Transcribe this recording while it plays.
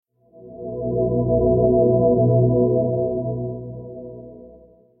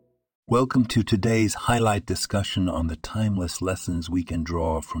Welcome to today's highlight discussion on the timeless lessons we can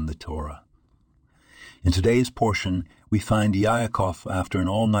draw from the Torah. In today's portion, we find Yaakov, after an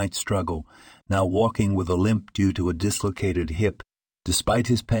all-night struggle, now walking with a limp due to a dislocated hip. Despite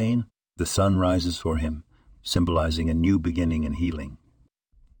his pain, the sun rises for him, symbolizing a new beginning and healing.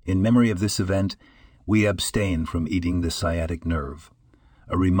 In memory of this event, we abstain from eating the sciatic nerve,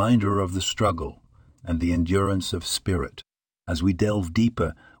 a reminder of the struggle and the endurance of spirit. As we delve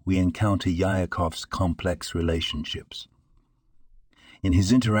deeper, we encounter Yaakov's complex relationships. In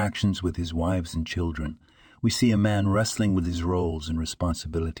his interactions with his wives and children, we see a man wrestling with his roles and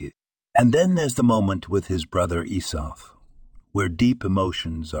responsibilities. And then there's the moment with his brother Esau, where deep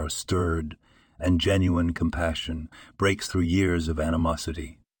emotions are stirred and genuine compassion breaks through years of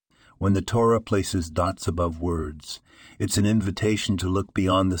animosity. When the Torah places dots above words, it's an invitation to look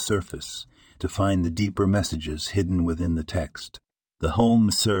beyond the surface, to find the deeper messages hidden within the text. The home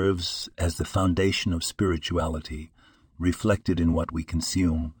serves as the foundation of spirituality, reflected in what we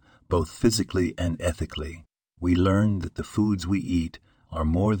consume, both physically and ethically. We learn that the foods we eat are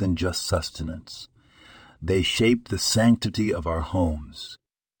more than just sustenance. They shape the sanctity of our homes.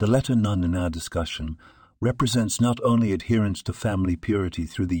 The letter nun in our discussion represents not only adherence to family purity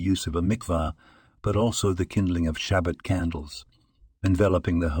through the use of a mikvah, but also the kindling of Shabbat candles,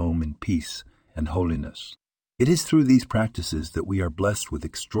 enveloping the home in peace and holiness. It is through these practices that we are blessed with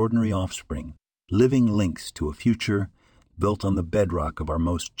extraordinary offspring, living links to a future built on the bedrock of our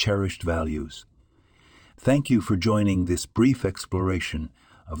most cherished values. Thank you for joining this brief exploration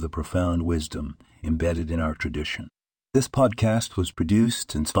of the profound wisdom embedded in our tradition. This podcast was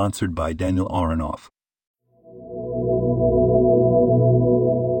produced and sponsored by Daniel Aronoff.